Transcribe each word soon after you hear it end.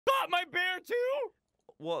my bear too?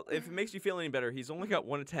 Well, if it makes you feel any better, he's only got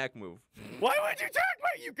 1 attack move. Why would you attack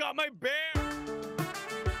me? You got my bear.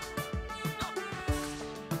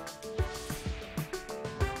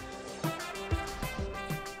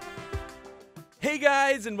 Hey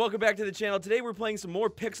guys, and welcome back to the channel. Today we're playing some more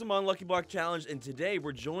Pixelmon Lucky Block Challenge, and today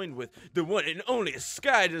we're joined with the one and only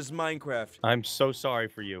SkyDoesMinecraft. I'm so sorry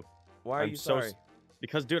for you. Why are you sorry?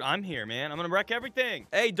 Because, dude, I'm here, man. I'm gonna wreck everything.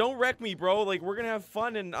 Hey, don't wreck me, bro. Like, we're gonna have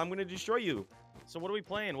fun, and I'm gonna destroy you. So what are we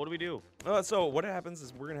playing? What do we do? So what happens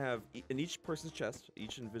is we're gonna have in each person's chest,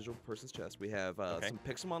 each individual person's chest, we have some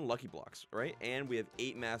Pixelmon Lucky Blocks, right? And we have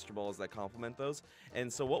 8 Master Balls that complement those.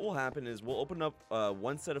 And so what will happen is we'll open up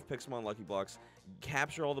one set of Pixelmon Lucky Blocks,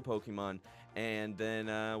 capture all the Pokemon, and then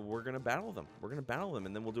we're gonna battle them. We're gonna battle them,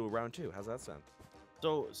 and then we'll do a round 2. How's that sound?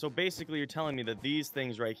 So basically, you're telling me that these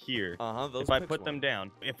things right here, those if I put them down,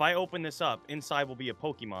 if I open this up, inside will be a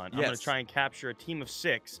Pokemon. I'm gonna try and capture a team of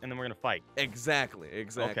 6, and then we're gonna fight. Exactly.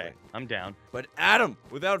 Okay, I'm down. But Adam,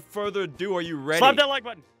 without further ado, are you ready? Slap that like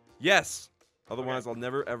button. Yes. Otherwise, I'll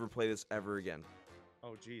never ever play this ever again.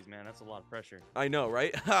 Oh, geez, man, that's a lot of pressure. I know,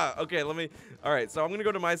 right? Okay, let me. All right, so I'm gonna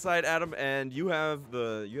go to my side, Adam, and you have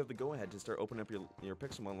the go-ahead to start opening up your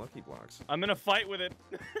Pixelmon Lucky Blocks. I'm gonna fight with it.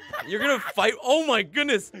 You're gonna fight? Oh my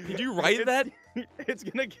goodness! Did you write that? It's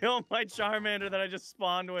gonna kill my Charmander that I just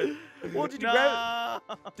spawned with. Well, did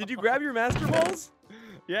you grab your Master Balls?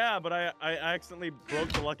 Yeah, but I accidentally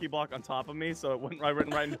broke the Lucky Block on top of me, so it went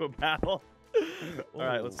right into a battle. All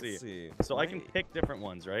right, let's see. So I can pick different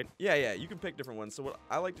ones, right? Yeah, you can pick different ones. So what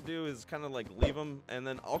I like to do is kind of like leave them, and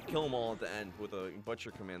then I'll kill them all at the end with a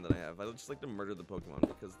butcher command that I have. I just like to murder the Pokemon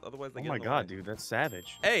because otherwise they get. Oh my god, dude, that's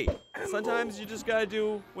savage. Hey, sometimes you just gotta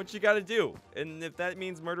do what you gotta do, and if that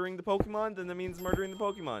means murdering the Pokemon, then that means murdering the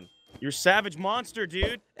Pokemon. You're savage monster,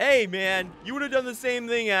 dude. Hey, man, you would have done the same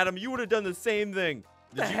thing, Adam. You would have done the same thing.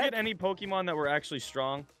 Did you get any Pokemon that were actually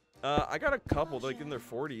strong? I got a couple, like in their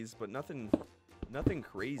 40s, but nothing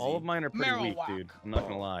crazy. All of mine are pretty weak, dude. I'm not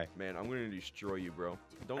gonna lie. Man, I'm gonna destroy you, bro.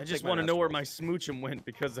 I just want to know where my Smoochum went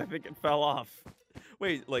because I think it fell off.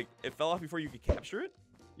 Wait, like it fell off before you could capture it?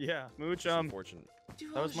 Yeah, Smoochum. Unfortunate.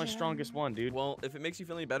 That was my strongest one, dude. Well, if it makes you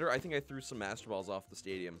feel any better, I think I threw some Master Balls off the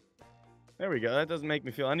stadium. There we go. That doesn't make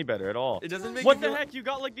me feel any better at all. It doesn't make. What the heck? You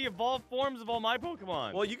got like the evolved forms of all my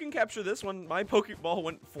Pokemon. Well, you can capture this one. My Pokeball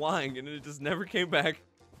went flying and it just never came back.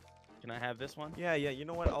 Can I have this one? Yeah. You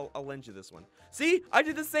know what? I'll lend you this one. See, I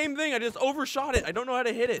did the same thing. I just overshot it. I don't know how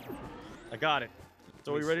to hit it. I got it.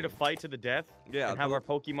 So are we ready to fight to the death? Yeah. And have our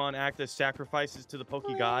Pokemon act as sacrifices to the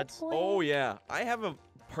Pokegods? Oh yeah. I have a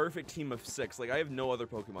perfect team of 6. Like I have no other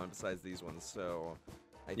Pokemon besides these ones. So.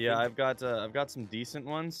 I've got some decent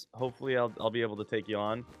ones. Hopefully, I'll be able to take you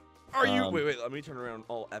on. Are you? Wait. Let me turn around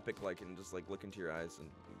all epic like and just like look into your eyes and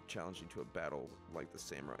challenge you to a battle like the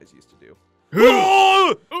samurais used to do.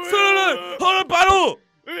 Oh! Hold on, battle!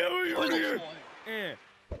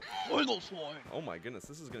 Oh my goodness,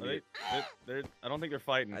 this is gonna be. I don't think they're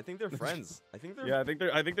fighting. I think they're friends. I think they're. Yeah, I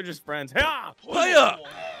think they're just friends. Hiya! Hiya!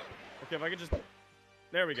 Okay, if I could just.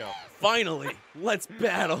 There we go. Finally, let's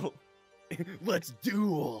battle. Let's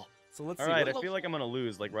duel. So let's see. All right, I feel like I'm gonna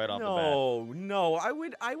lose like right off the bat. No, I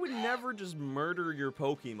would never just murder your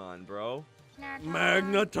Pokemon, bro.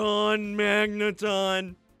 Magneton.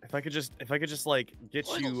 If I could just like get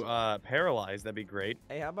you paralyzed, that'd be great.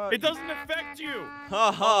 Hey, how about it doesn't affect you?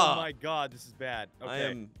 Haha. Oh my god, this is bad. Okay. I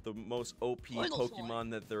am the most OP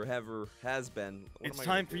Pokemon that there ever has been. It's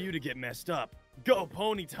time for you to get messed up. Go,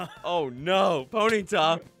 Ponyta. Oh no,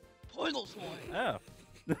 Ponyta. Oh.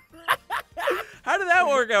 How did that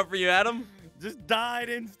work out for you, Adam? Just died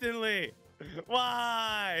instantly.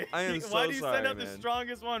 Why? I am so Why do you sorry, send out man. the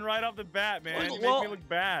strongest one right off the bat, man? You make me look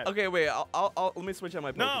bad. Okay, wait. I'll let me switch out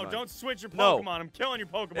my Pokemon. No, don't switch your Pokemon. I'm killing your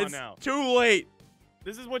Pokemon it's now. Too late.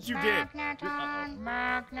 This is what you did.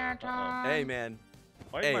 Magneton. Hey, man.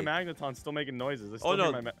 Why is my Magneton still making noises? Oh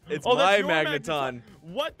no, it's my Magneton.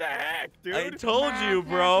 What the heck, dude? I told you,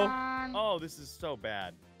 bro. Oh, this is so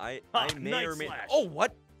bad. I may or may. Slash. Oh,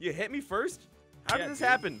 what? You hit me first? How did this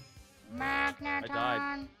happen?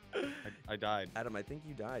 Magneton. I died. Adam, I think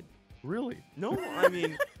you died. Really? No, I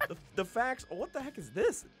mean the facts. Oh, what the heck is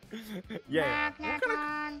this? Yeah.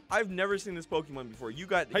 I've never seen this Pokemon before. You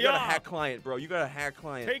got a hack client, bro. You got a hack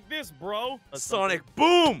client. Take this, bro. Sonic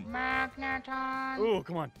boom. Magneton. Ooh,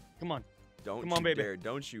 come on. Come on, baby.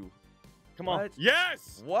 Don't you? Come on.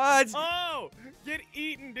 Yes. What? Oh, get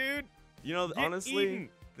eaten, dude. You know, honestly,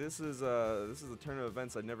 this is a turn of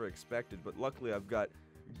events I never expected. But luckily, I've got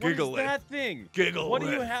What is that thing? Giggle. What do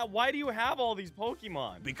you have? Why do you have all these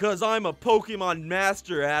Pokemon? Because I'm a Pokemon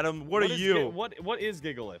master, Adam. What are you? What is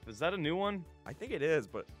Gigalith? Is that a new one? I think it is,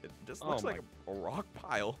 but it just looks like a rock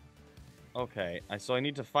pile. Okay, so I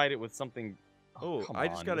need to fight it with something. Oh, I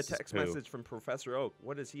just got a text message from Professor Oak.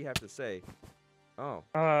 What does he have to say? Oh,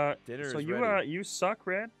 dinner is ready. You suck,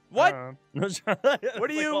 Red. What? What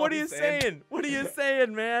What are you saying? What are you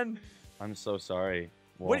saying, man? I'm so sorry.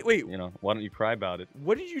 Well, wait. You know, why don't you cry about it?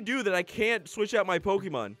 What did you do that I can't switch out my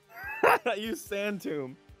Pokemon? You Sand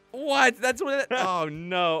Tomb. What? That's what. Oh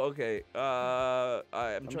no. Okay.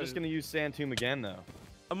 I'm just gonna use Sand Tomb again though.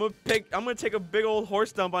 I'm gonna take a big old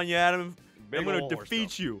horse dump on you, Adam. I'm gonna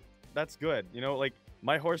defeat you. That's good. You know, like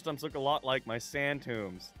my horse dumps look a lot like my Sand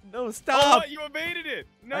Tombs. No, stop! Oh, you evaded it.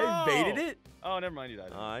 No. I evaded it. Oh, never mind. You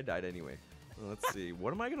died. I died anyway. Let's see.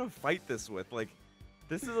 What am I gonna fight this with? Like,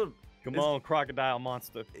 this is a. Come on, crocodile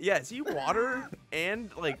monster. Yeah, is he water and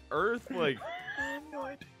like earth? Like. I have no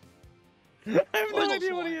idea. I have no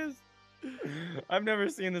idea what he is. I've never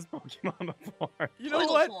seen this Pokemon before. You know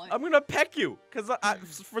what? I'm gonna peck you, cause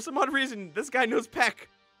for some odd reason this guy knows peck.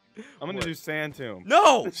 I'm gonna do Sand Tomb.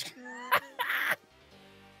 No.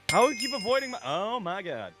 How do you keep avoiding my? Oh my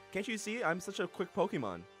God! Can't you see? I'm such a quick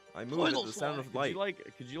Pokemon. I move at the sound of light.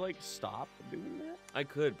 Could you like stop doing that? I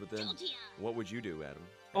could, but then what would you do, Adam?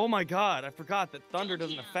 Oh my God! I forgot that thunder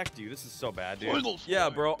doesn't affect you. This is so bad, dude. Yeah,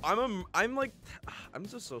 bro. I'm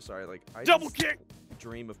just so sorry. Like I double kick.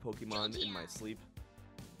 Dream of Pokemon in my sleep.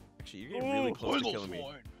 Actually, you're getting really close to killing me.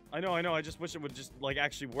 I know. I just wish it would just like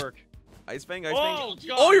actually work. Ice Fang, Ice Fang. God,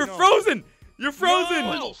 oh, you're frozen! You're frozen!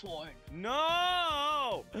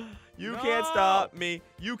 No! You can't stop me.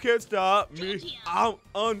 You can't stop me. I'm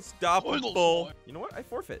unstoppable. You know what? I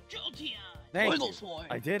forfeit. Thank you.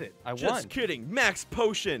 I did it. I won. Just kidding. Max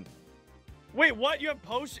potion. Wait, what? You have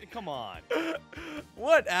potion? Come on.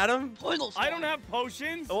 What, Adam? I don't have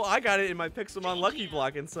potions. Well, I got it in my Pixelmon Lucky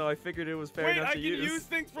Block, and so I figured it was fair enough to use. Wait, I can use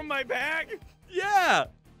things from my bag? Yeah.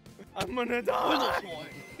 I'm gonna die.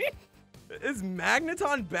 Is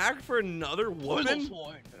Magneton back for another woman?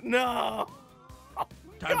 No.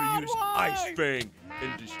 Time to use Ice Fang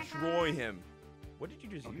and destroy him. What did you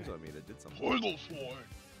just use on me that did something?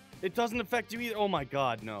 It doesn't affect you either. Oh my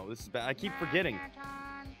God, no. This is bad. I keep forgetting.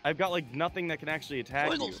 I've got like nothing that can actually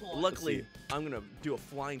attack you. Luckily, I'm gonna do a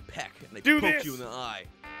flying peck and I poke you in the eye.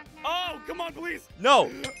 Oh, come on, please. No.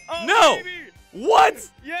 Oh, no. Baby. What?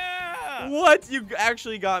 Yeah. What? You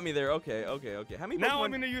actually got me there. Okay. How many Pokemon? Now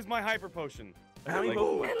I'm gonna use my Hyper Potion. How many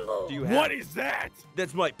Pokemon do you have? What is that?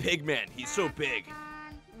 That's my Pigman. He's so big.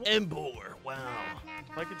 Emboar. Wow.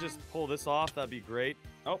 If I could just pull this off, that'd be great.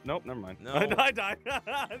 Oh, nope, never mind. No. I died. No.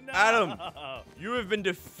 Adam, you have been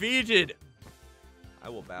defeated. I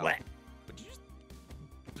will bow. Blech. But you just...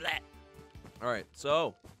 Blech. All right,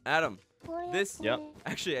 so, Adam, this... Yep.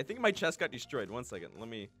 Actually, I think my chest got destroyed. 1 second. Let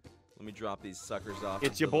me drop these suckers off.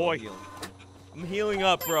 It's your boy. I'm healing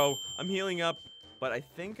up, bro. I'm healing up. But I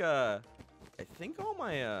think all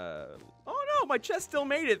my, Oh, no, my chest still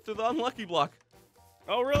made it through the unlucky block.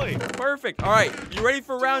 Oh, really? Perfect. All right, you ready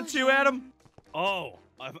for round 2, Adam? Oh,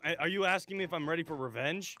 are you asking me if I'm ready for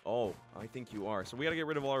revenge? Oh, I think you are. So we gotta get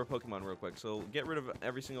rid of all our Pokemon real quick. So get rid of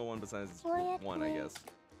every single one besides one, I guess.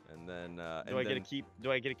 And then, do I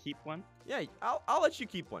get to keep one? Yeah, I'll let you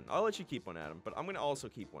keep one. I'll let you keep one, Adam. But I'm gonna also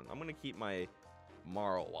keep one. I'm gonna keep my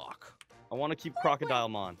Marowak. I want to keep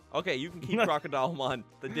Crocodilemon. Okay, you can keep Crocodilemon,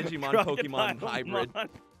 the Digimon Pokemon hybrid.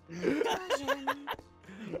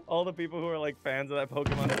 All the people who are like fans of that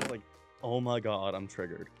Pokemon are just like, oh my God, I'm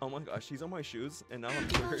triggered. Oh my gosh, he's on my shoes, and now I'm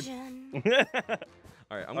triggered.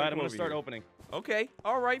 All right, I'm gonna start opening. Okay,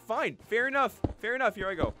 all right, fine. Fair enough. Fair enough. Here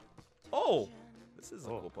I go. Oh, this is a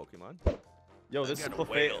cool Pokemon. Yo, this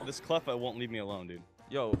Cleffa won't leave me alone, dude.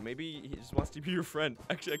 Yo, maybe he just wants to be your friend.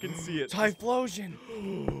 Actually, I can see it. Typhlosion.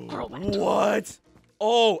 What?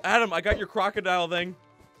 Oh, Adam, I got your crocodile thing.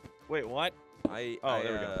 Wait, what? There we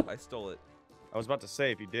go. I stole it. I was about to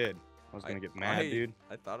say if you did, I was gonna get mad, dude.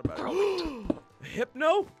 I thought about it.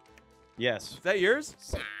 Hypno? Yes. Is that yours?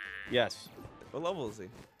 Yes. What level is he?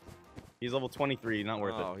 He's level 23. Not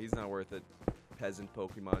worth it. Oh, he's not worth it. Peasant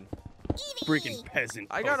Pokemon. Freaking peasant.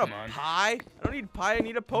 I got a pie. I don't need pie. I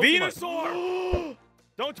need a Pokemon. Venusaur!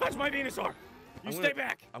 Don't touch my Venusaur. Stay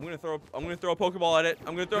back. I'm gonna throw a Pokeball at it.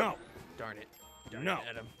 I'm gonna throw. No. Darn it. No.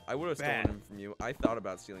 Adam. I would have stolen him from you. I thought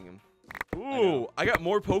about stealing him. Ooh, I got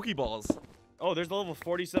more Pokeballs. Oh, there's the level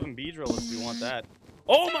 47 Beedrill if you want that.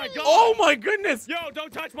 Oh my God! Oh my goodness! Yo,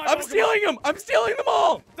 don't touch my Pokemon! I'm stealing them! I'm stealing them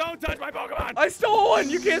all! Don't touch my Pokemon! I stole one!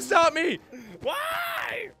 You can't stop me!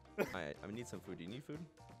 Why? Alright, I need some food. Do you need food?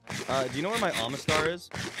 Do you know where my Amistar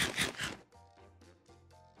is?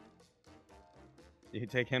 You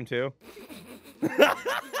take him too?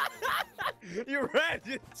 You're right.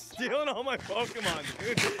 You're stealing all my Pokemon,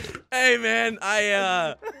 dude. Hey, man,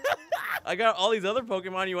 I got all these other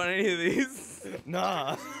Pokemon. You want any of these?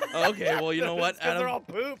 Nah. Okay, well, you know what, Adam? They're Adam? all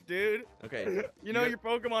poop, dude. Okay. You know your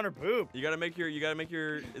Pokemon are poop. You gotta make your.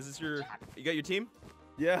 Is this your? You got your team?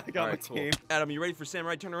 Yeah, I got my cool. team. Adam, you ready for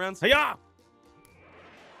samurai turnarounds? Hiya!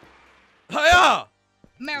 Hiya!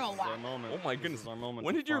 Marowak. Oh my goodness. Our moment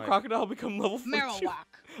When to did your fight. crocodile become level 42? Marowak.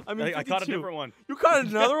 I mean, I caught a 52. different one. You caught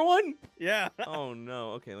another one? Yeah. Oh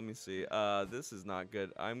no. Okay, let me see. This is not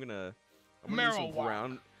good. I'm gonna use some Marowak.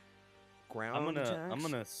 ground I'm attacks.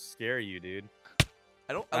 gonna scare you, dude.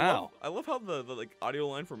 I love how the like audio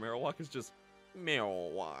line for Marowak is just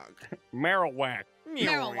Marowak. Marowak.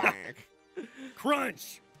 Marowak.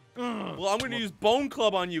 Crunch. Well, I'm gonna use Bone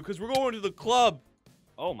Club on you because we're going to the club.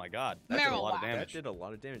 Oh my god. That did a lot of Marowak. That damage. did a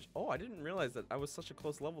lot of damage. Oh, I didn't realize that I was such a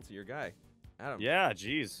close level to your guy. Adam. Yeah,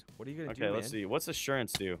 jeez. What are you gonna do, Okay, man? let's see. What's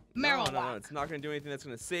Assurance do? No, Marowak. it's not gonna do anything that's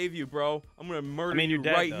gonna save you, bro. I'm gonna murder mean, you you're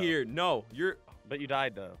dead, right though. here. No, you're. But you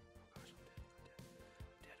died though.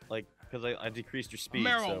 Like, because I decreased your speed,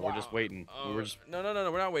 so we're just waiting. We're just No,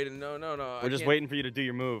 we're not waiting. No. we're just waiting for you to do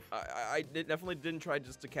your move. I definitely didn't try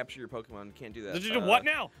just to capture your Pokemon. Can't do that. Did you do what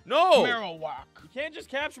now? No. Marowak. You can't just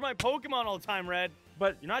capture my Pokemon all the time, Red.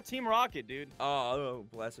 But You're not Team Rocket, dude. oh,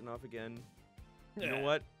 blasting off again. You know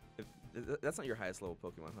what? That's not your highest level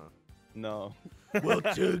Pokemon, huh? No. Well,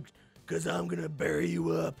 dude, cause I'm gonna bury you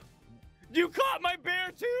up. You caught my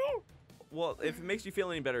bear too? Well, if it makes you feel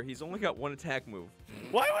any better, he's only got one attack move.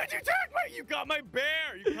 Why would you attack my? You got my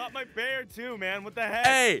bear. You caught my bear too, man. What the heck?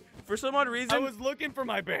 Hey, for some odd reason, I was looking for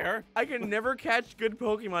my bear. I can never catch good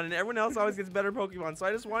Pokemon, and everyone else always gets better Pokemon. So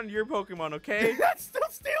I just wanted your Pokemon, okay? That's still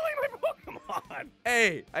stealing my Pokemon.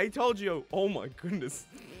 Hey, I told you. Oh my goodness.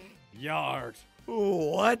 Yard.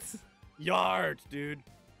 What? Yard, dude.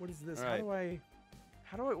 What is this? All right.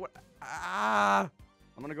 How do I? What? Ah.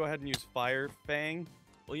 I'm gonna go ahead and use Fire Fang.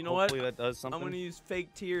 Well, you know Hopefully what? that does something. I'm gonna use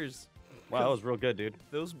fake tears. Wow, that was real good, dude.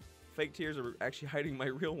 Those fake tears are actually hiding my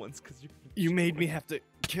real ones because You made me have to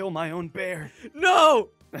kill my own bear. No!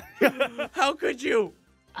 How could you?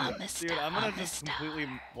 Dude, I'm gonna just completely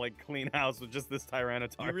like clean house with just this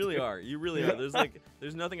Tyranitar. You really are. You really are.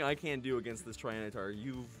 There's nothing I can do against this Tyranitar.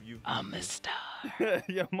 You've. I'm a star.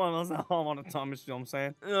 Yeah, man, that's not how I want to Thomas. You know what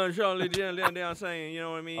I'm saying? Charlie, down saying, you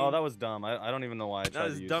know what I mean? Oh, that was dumb. I don't even know why I tried Not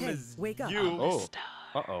to as use dumb it. as wake up. you. Oh.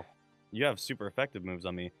 Uh-oh. You have super effective moves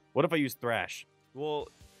on me. What if I use Thrash? Well,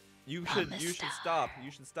 you should stop.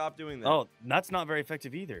 You should stop doing that. Oh, that's not very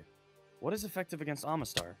effective either. What is effective against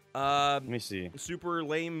Amistar? Let me see. Super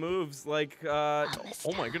lame moves like oh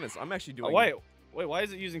my goodness, I'm actually doing. Wait, why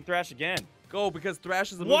is it using Thrash again? Go because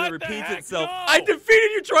Thrash is the move What that the repeats heck? itself. No! I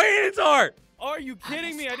defeated your Tyranitar. Are you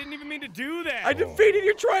kidding me? I didn't even mean to do that. I defeated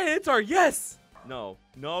your Tyranitar. Yes. No,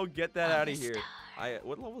 get that out of here.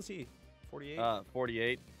 What level is he? 48.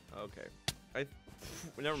 48. Okay.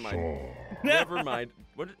 Never mind. Never mind.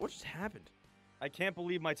 What just happened? I can't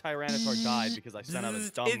believe my Tyranitar died because I sent out a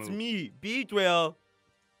dumb It's move. me, Beatwell.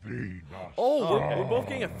 Oh, we're both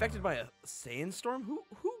getting affected by a sandstorm. Who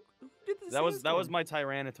did this? That was my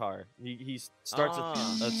Tyranitar. He starts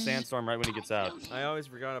a sandstorm right when he gets out. I always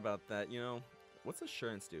forgot about that. You know, what's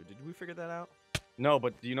Assurance do? Did we figure that out? No,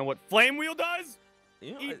 but do you know what Flame Wheel does?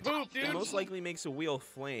 You know, Eat poop, dude. It most likely makes a wheel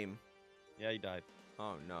flame. Yeah, he died.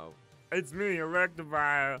 Oh no. It's me, a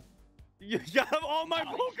rectifier. You have all my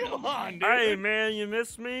Pokemon, dude. Hey, man, you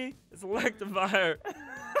missed me? It's Electivire.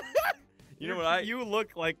 You know what You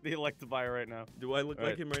look like the Electivire right now. do? I look Right.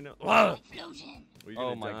 like him right now? Wow.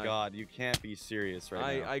 Oh my god, you can't be serious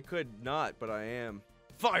right now. I could not, but I am.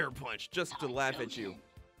 Fire punch, just to laugh at you.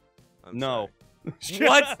 I'm No. sorry.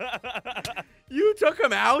 What? You took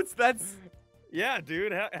him out? That's Yeah,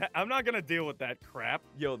 dude. I'm not gonna deal with that crap.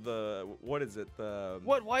 yo. What is it?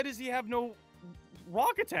 What? Why does he have no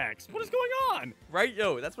rock attacks? What is going on? Right,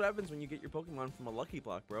 yo. That's what happens when you get your Pokemon from a Lucky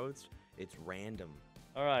Block, bro. It's random.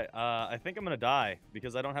 All right. I think I'm gonna die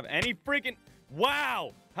because I don't have any freaking.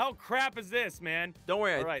 Wow. How crap is this, man? Don't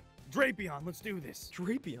worry. All right. Drapion, let's do this.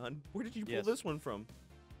 Drapion. Where did you pull Yes. this one from?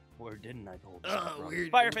 Where didn't I pull this from?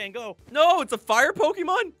 Weird. Fire Fan, go. No, it's a fire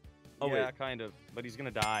Pokemon. Oh yeah, wait. kind of. But he's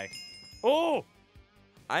gonna die. Oh,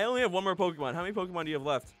 I only have one more Pokemon. How many Pokemon do you have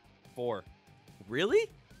left? 4. Really?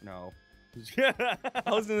 No. I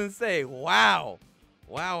was gonna say, wow.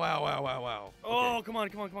 Wow. Oh, Okay. come on.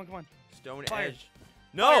 Stone Fire. Edge.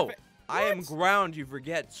 No, Fire I am What? ground. You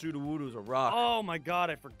forget. Sudowoodo's a rock. Oh my god,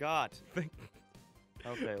 I forgot.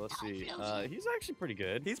 Okay, let's see. He's actually pretty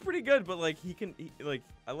good. He's pretty good, but like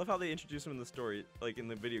I love how they introduce him in the story, like in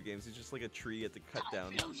the video games. He's just like a tree at the cut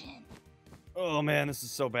down. Oh man, this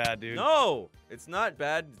is so bad, dude. No, it's not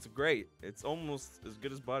bad. It's great. It's almost as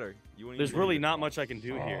good as butter. There's really not much I can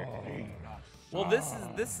do here. Well, this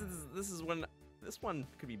is when this one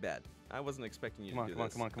could be bad. I wasn't expecting you to do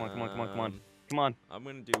this. Come on. I'm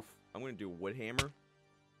gonna do wood hammer.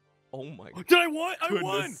 Oh my. Did I won?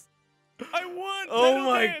 Goodness. I won! Oh Pedal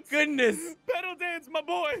my dance. goodness! Pedal dance, my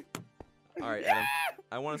boy! All right, Adam.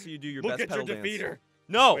 I want to see you do your best pedal dance. Look at your defeater.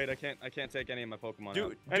 No. Wait, I can't take any of my Pokemon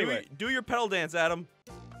out. Anyway, do your pedal dance, Adam.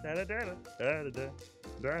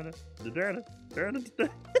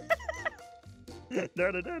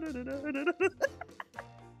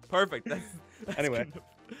 Perfect. That's anyway. good.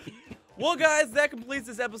 Well, guys, that completes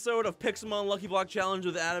this episode of Pixelmon Lucky Block Challenge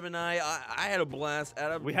with Adam and I. I had a blast,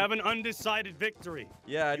 Adam. We have an undecided victory.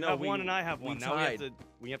 Yeah, I know. You have one and I have one. Now tied.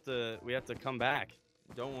 we have to come back.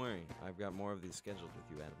 Don't worry, I've got more of these scheduled with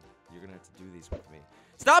you, Adam. You're gonna have to do these with me.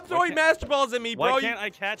 Stop throwing Master Balls at me, bro. Why can't I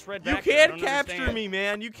catch RedVacktor? You can't capture me,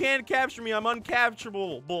 man. You can't capture me. I'm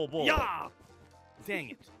uncapturable. Bull. Yeah.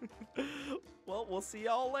 Dang it. Well, we'll see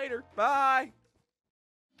y'all later. Bye.